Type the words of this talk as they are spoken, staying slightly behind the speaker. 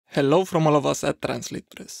Hello from all of us at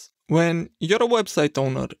TranslatePress. When you're a website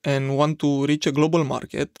owner and want to reach a global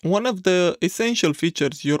market, one of the essential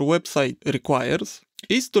features your website requires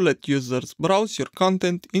is to let users browse your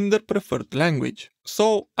content in their preferred language.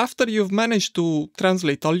 So after you've managed to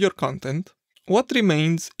translate all your content, what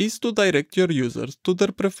remains is to direct your users to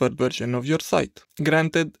their preferred version of your site.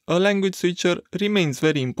 Granted, a language switcher remains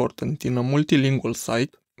very important in a multilingual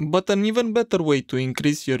site, but an even better way to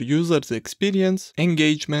increase your users' experience,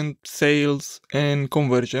 engagement, sales, and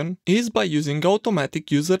conversion is by using automatic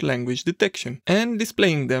user language detection and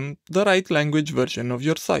displaying them the right language version of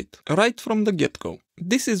your site, right from the get-go.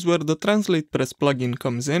 This is where the TranslatePress plugin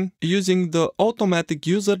comes in, using the automatic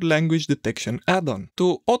user language detection add-on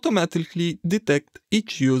to automatically detect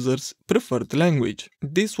each user's preferred language.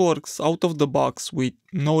 This works out of the box with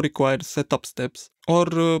no required setup steps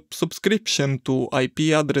or subscription to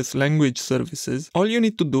IP address language services. All you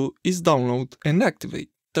need to do is download and activate.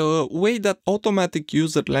 The way that automatic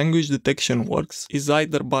user language detection works is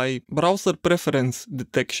either by browser preference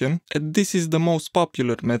detection, and this is the most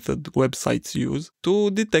popular method websites use to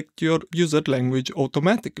detect your user language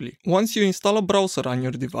automatically. Once you install a browser on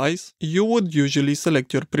your device, you would usually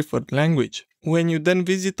select your preferred language. When you then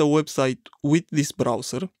visit a website with this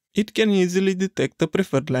browser, it can easily detect the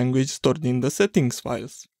preferred language stored in the settings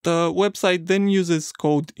files. The website then uses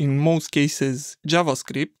code, in most cases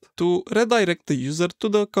JavaScript, to redirect the user to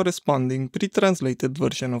the corresponding pre-translated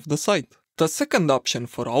version of the site. The second option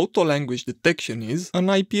for auto language detection is an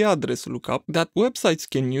IP address lookup that websites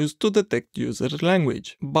can use to detect user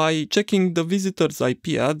language. By checking the visitor's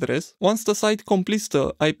IP address, once the site completes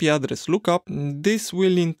the IP address lookup, this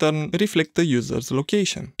will in turn reflect the user's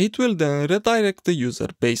location. It will then redirect the user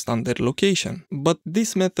based on their location. But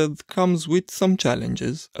this method comes with some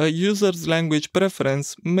challenges. A user's language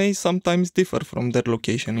preference may sometimes differ from their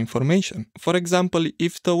location information. For example,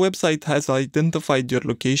 if the website has identified your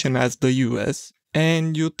location as the US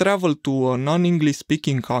and you travel to a non-English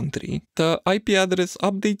speaking country, the IP address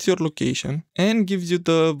updates your location and gives you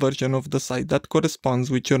the version of the site that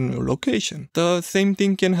corresponds with your new location. The same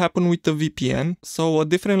thing can happen with the VPN, so a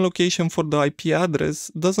different location for the IP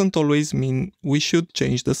address doesn't always mean we should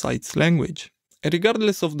change the site's language.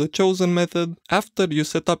 Regardless of the chosen method, after you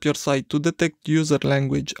set up your site to detect user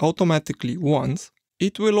language automatically once,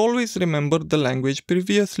 it will always remember the language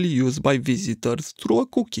previously used by visitors through a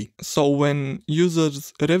cookie. So when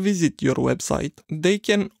users revisit your website, they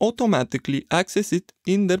can automatically access it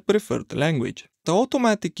in their preferred language. The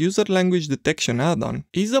automatic user language detection add-on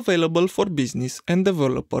is available for business and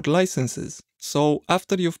developer licenses. So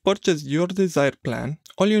after you've purchased your desired plan,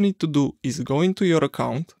 all you need to do is go into your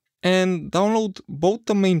account and download both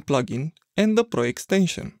the main plugin and the Pro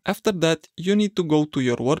extension. After that, you need to go to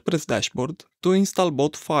your WordPress dashboard to install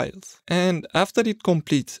both files. And after it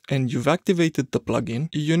completes and you've activated the plugin,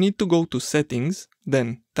 you need to go to Settings,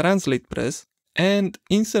 then TranslatePress, and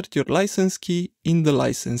insert your license key in the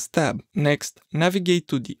License tab. Next, navigate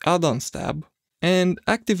to the Add-ons tab and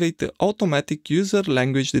activate the Automatic User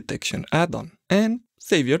Language Detection add-on and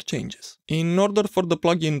save your changes. In order for the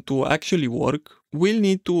plugin to actually work, we'll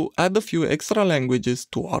need to add a few extra languages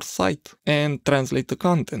to our site and translate the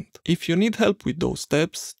content. If you need help with those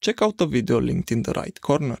steps, check out the video linked in the right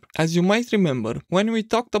corner. As you might remember, when we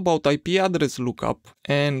talked about IP address lookup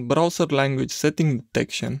and browser language setting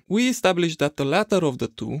detection, we established that the latter of the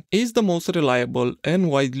two is the most reliable and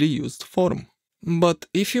widely used form. But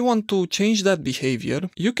if you want to change that behavior,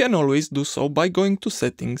 you can always do so by going to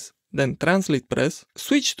Settings, then TranslatePress,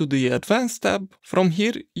 switch to the Advanced tab. From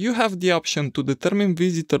here, you have the option to determine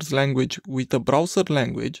visitor's language with a browser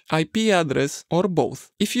language, IP address, or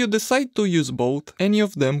both. If you decide to use both, any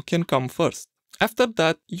of them can come first. After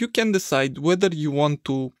that, you can decide whether you want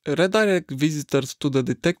to redirect visitors to the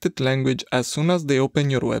detected language as soon as they open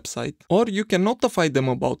your website, or you can notify them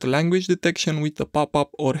about language detection with a pop-up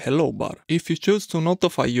or hello bar. If you choose to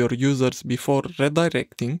notify your users before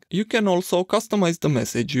redirecting, you can also customize the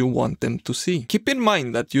message you want them to see. Keep in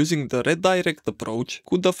mind that using the redirect approach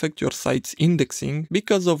could affect your site's indexing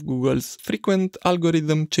because of Google's frequent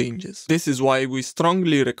algorithm changes. This is why we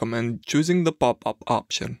strongly recommend choosing the pop-up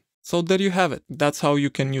option. So there you have it. That's how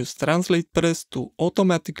you can use TranslatePress to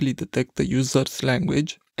automatically detect the user's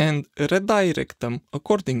language and redirect them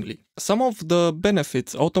accordingly. Some of the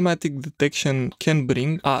benefits automatic detection can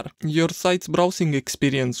bring are: your site's browsing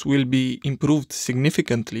experience will be improved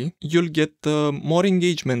significantly, you'll get more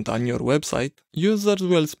engagement on your website, users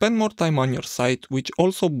will spend more time on your site, which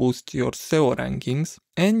also boosts your SEO rankings,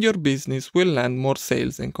 and your business will land more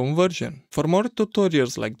sales and conversion. For more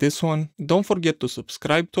tutorials like this one, don't forget to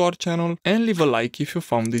subscribe to our channel and leave a like if you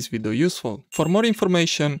found this video useful. For more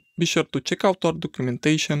information, be sure to check out our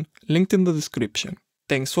documentation linked in the description.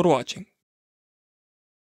 Thanks for watching.